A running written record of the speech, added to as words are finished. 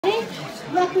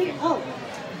Luckily, oh.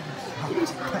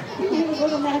 You need a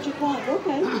little magic wand.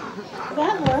 Okay.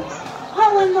 That works.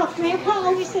 Oh, and look, Grandpa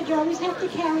always said you always have to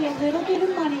carry a little bit of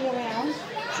money around.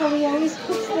 So he always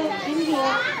puts that in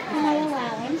here for my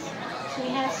allowance. So we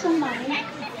have some money.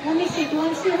 Let me see. Do you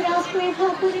want to see what else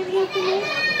Grandpa put in here for me?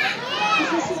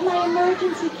 Because this is my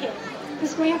emergency kit.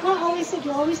 Because Grandpa always said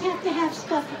you always have to have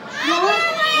stuff.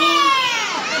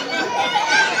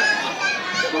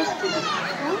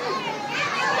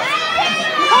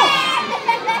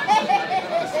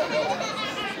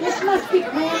 This must be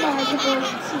Grandma's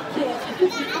emergency kit.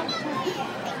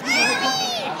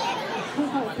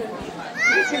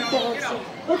 It's embarrassing.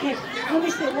 Okay, let me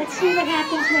see. Let's see what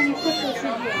happens when you put this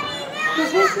in here.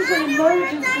 Because this is an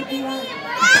emergency beyond.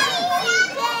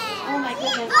 Oh my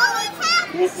goodness.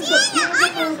 This is a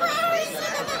big emergency.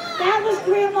 That was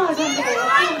Grandma's underwear.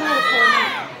 That's not another for me.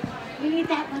 We need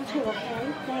that one too, okay?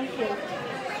 Thank you.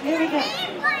 Here we go.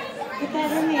 Put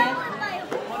that in there.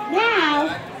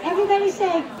 Now, everybody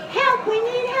say, help, we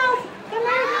need help.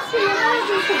 Emergency,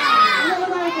 emergency. A little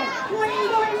like it. Boing,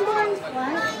 boing, boing.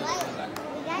 What?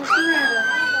 What's the matter?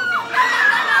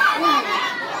 What?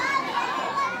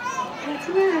 What's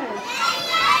the matter?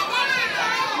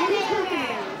 What are you talking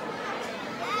about?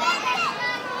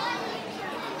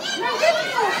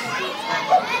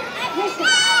 Listen,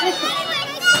 listen.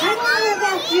 I don't know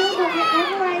about you, but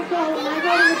wherever I go, when I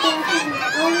go to the bathroom,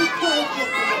 there's always toilet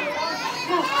paper.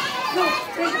 No,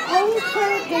 there's always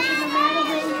toilet paper no matter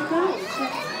where you go.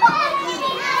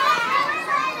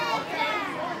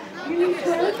 You need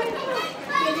toilet paper?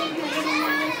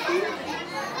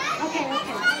 Okay.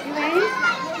 You ready?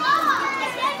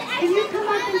 Can you come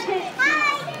up and take...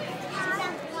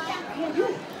 Yeah, you.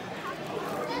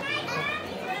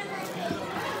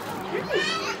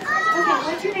 Okay,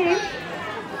 what's your name?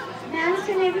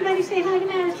 Madison, everybody say hi to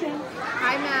Madison.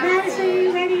 Hi, Madison. Madison, are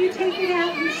you ready? You take it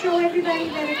out and you show everybody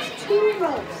that it's 2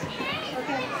 ropes.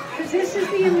 Okay, because this is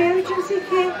the emergency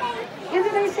kit.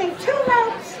 Everybody say 2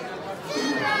 ropes.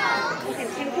 Okay,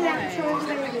 take it out and show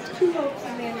everybody there's 2 ropes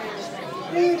in there now.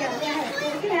 There we go. Go ahead,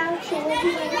 take it out, show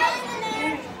everybody. Go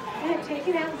ahead, take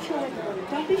it out and show everybody.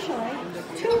 Don't be shy.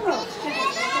 2 ropes. Go ahead.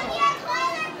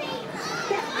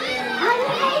 I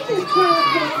don't hate this toilet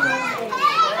paper in there.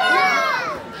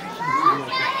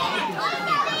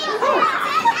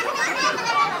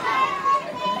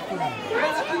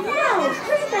 That's gross.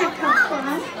 Where did that come from?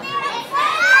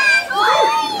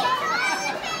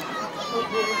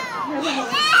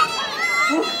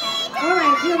 All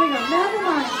right, here we go. Never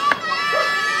mind.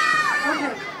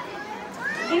 Okay.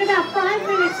 In about 5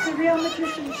 minutes, the real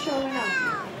magician is showing up.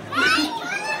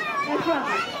 No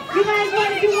problem. You guys want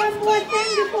to do one more thing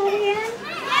before we end?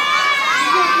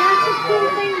 You got lots of cool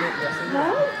things. No?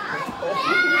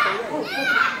 Oh, okay.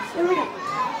 Here we go.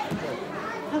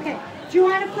 Okay. Do you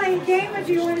want to play a game or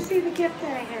do you want to see the gift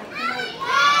that I have tonight?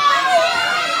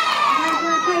 You guys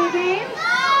want to play a game?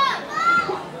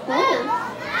 Oh.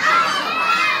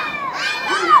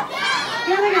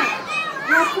 Here we go.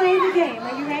 Let's play the game.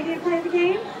 Are you ready to play the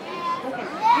game? Okay.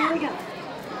 Here we go.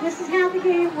 This is how the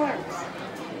game works.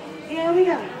 Here we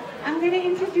go. I'm going to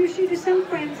introduce you to some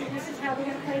friends, and this is how we're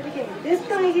going to play the game. This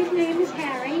guy, his name is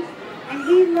Harry, and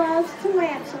he loves to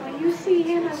laugh. So when you see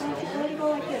him, I want you to go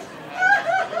like this.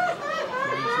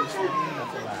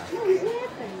 No, he's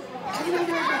laughing. Everybody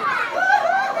go like that.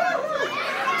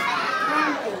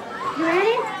 Thank you. You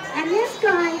ready? And this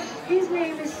guy, his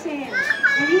name is Sam,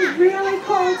 and he's really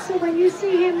cold. So when you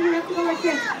see him, you have to go like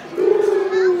this.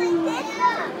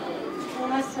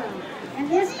 Awesome. And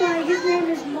this guy, his name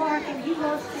is Mark, and he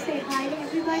loves to say hi to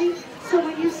everybody. So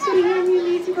when you see him, you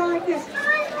need to go like this.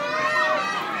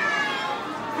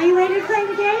 Are you ready to play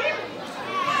the game?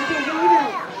 Okay, here we go.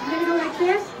 I'm going to go like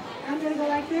this. I'm going to go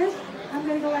like this. I'm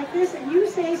going to go like this, and you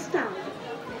say stop.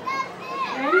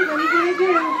 Ready? What are you going to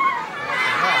do?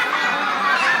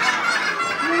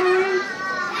 Really?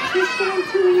 Is this getting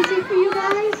too easy for you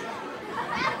guys?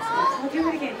 I'll do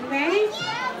it again. You ready?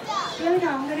 Here we go.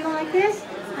 I'm going to go like this.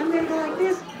 I'm going to go like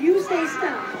this. You say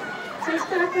stop. Say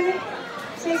stop with it.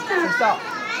 Say stop. Say stop.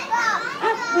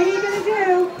 Up. What are you going to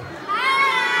do?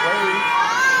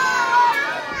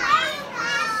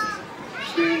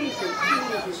 Jesus.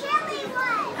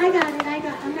 I got it.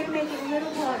 I'm going to make it a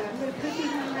little harder. I'm going to put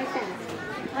these on like that.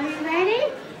 Are you ready?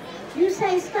 You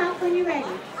say stop when you're ready.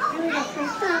 Here we go. Say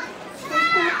stop. Say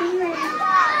stop when you're ready.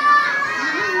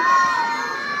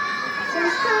 Say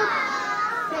stop.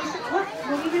 Say stop. What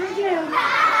are you going to do?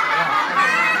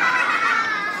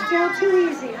 Still too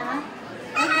easy, huh?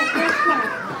 Okay, guess what?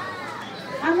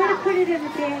 I'm going to put it in the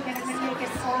bag and I'm going to make it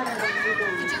harder when you do.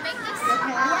 Did you make this?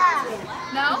 Okay?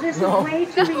 Yeah. No? This is way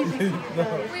too easy for you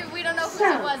guys. We don't know So,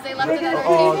 we're going to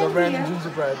oh, the random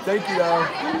gingerbread. Thank you, though.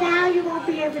 And now you won't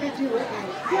be able to do it.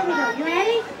 Here we go. You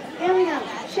ready? Here we go.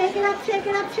 Shake it up, shake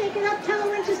it up, shake it up. Tell them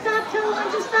when to stop. Tell them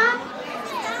when to stop.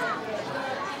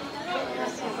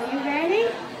 Are you ready?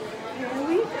 Here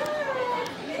we go.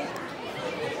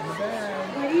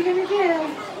 What are you going to do?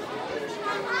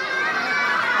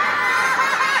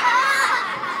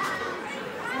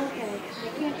 Okay, I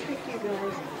can't trick you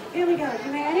guys. Here we go.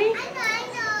 You ready?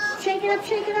 Shake it up,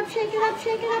 shake it up, shake it up,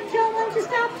 shake it up. Tell them when to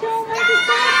stop. Tell them when to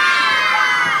stop.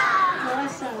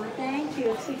 Awesome. Thank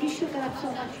you. So you shook it up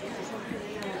so much.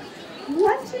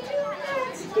 What to do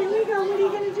next? Here we go. What are you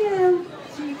going to do?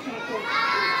 So you can't go.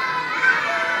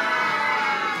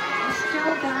 You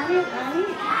still got it,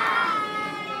 right?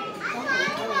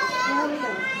 Okay. There we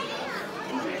go.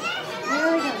 There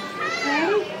we go.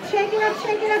 Ready? Shake it up,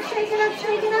 shake it up, shake it up,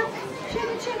 shake it up. Shake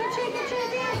it, shake it, shake it,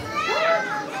 shake it.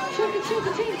 Shake it, shake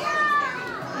it, shake it.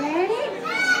 Ready?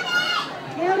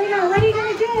 Here we go. What are you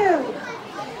going to do?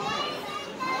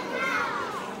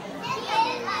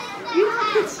 You don't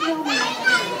put snowman in the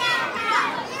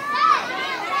house.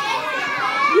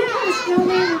 You put a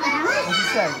snowman in the house? What'd you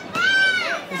say?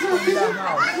 It's going to be that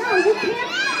house. No, you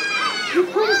can't. You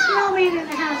put a snowman in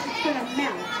the house, it's going to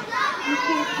melt. You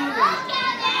can't do that.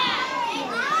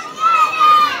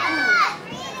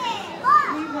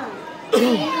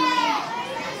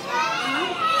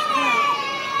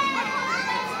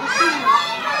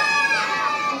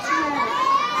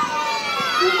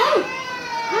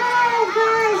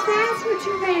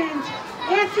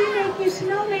 After you make your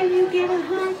snowman, you get a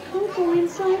hot cocoa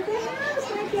inside the house.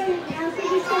 I get it now.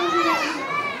 Give yourselves a round.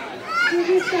 Give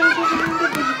yourselves a round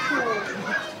of applause.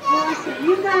 Awesome.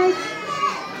 You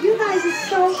guys are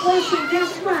so awesome.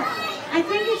 Guess what? I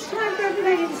think it's time for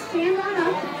everybody to stand on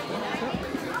up.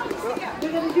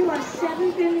 We're going to do our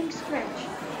 7 inning stretch.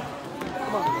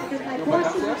 Because my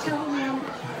bosses are telling me I'm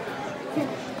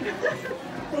finished.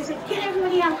 They said, get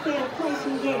everybody out there to play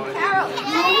some games. Carol,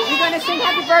 you're going to sing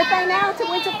happy birthday now to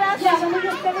Winterfest? Yeah, let me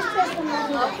just finish this and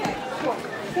then we'll do it. Cool.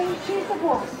 She's the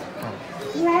boss.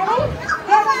 Ready?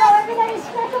 Here we go. Everybody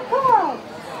stretch a pull.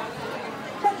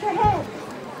 Touch your head.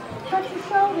 Touch your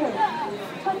shoulders.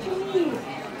 Touch your knees.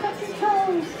 Touch your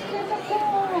toes. Stretch a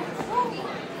pull.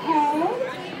 Head.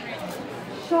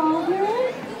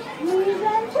 Shoulders. Knees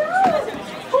and toes.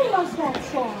 Who loves that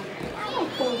song? My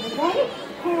favorite. Ready?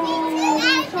 Head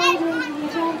and shoulders,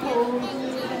 knees and toes,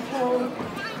 knees and toes.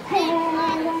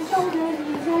 Head and shoulders,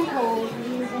 knees and toes,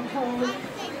 knees and toes.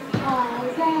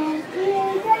 Eyes and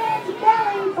ears and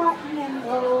belly button and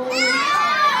nose.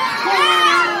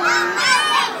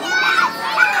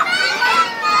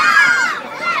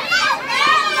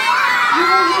 You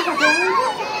don't have a belly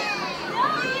button?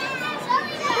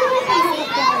 Who doesn't have a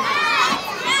belly button?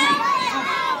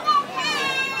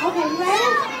 Okay, you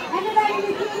ready? Everybody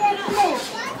repeat after me.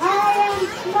 I am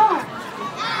smart.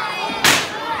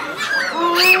 I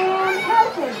am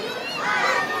healthy.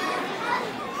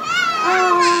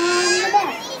 I'm the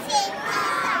best.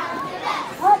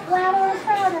 Up louder and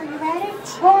louder. You ready?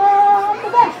 I'm the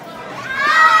best.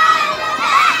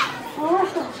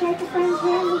 Awesome. Shake your friend's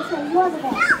hand and say, you're the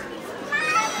best.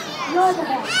 You're the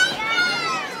best.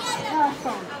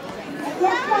 Awesome. And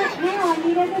guess what? Now I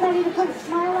need everybody to put a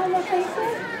smile on their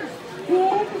faces.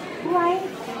 Big, bright,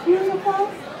 beautiful.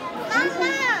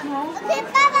 Mama,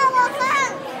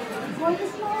 Want to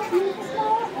smile? Beautiful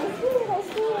smile? I see it, I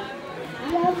see it.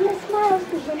 Love your smiles,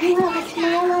 because when you have a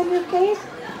smile on your face,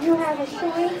 you have a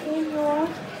shine in your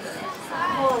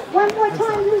heart. One more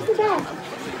time, who's the best?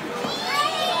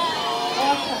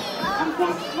 Awesome. And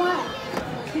guess what?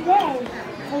 Today,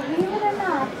 believe it or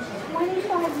not,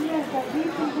 25 years that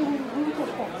we've been doing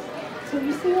Winterfest. So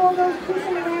you see all those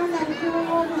people around that are doing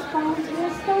all this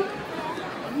volunteer stuff?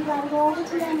 You got to go over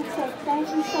to them and say, thank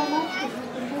you so much because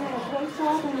you've been doing a great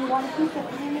job and you want to keep the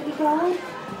community going.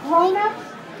 Grown-ups,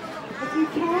 if you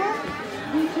can,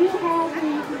 we do have, when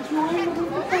you can join the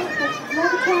Winterfest, which is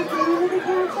Levittown Community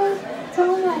Council. It's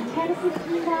only like $10 to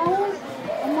 $15,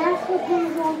 and that's what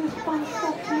brings all this fun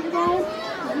stuff to you guys.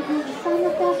 We do the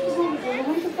summer festival, we do the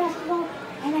winter festival,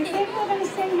 and I think we're going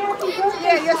to sing happy birthday.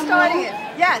 Yeah, you're starting it.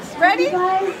 Yes, ready? You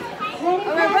guys, ready?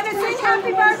 We're going to sing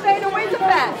happy birthday to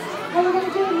Winterfest. Oh, we're going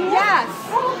to do it here? Yes.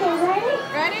 Okay, ready?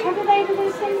 Ready? Everybody, we're going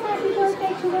to sing happy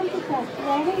birthday to Winterfest.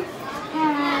 Ready?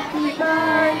 Happy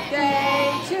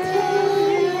birthday to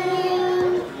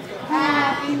you.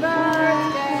 Happy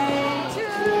birthday to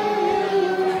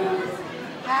you.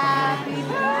 Happy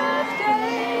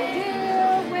birthday,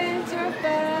 dear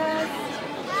Winterfest.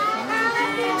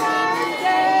 Happy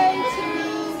birthday to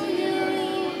you.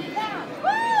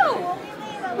 Woo!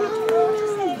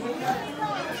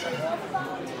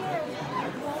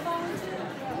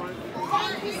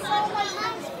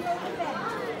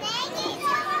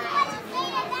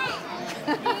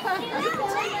 for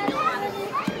your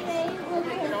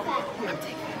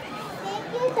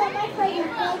Thank you so much for your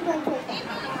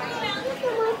Thank you so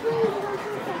much for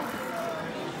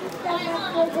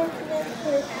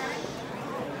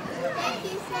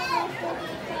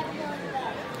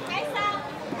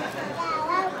your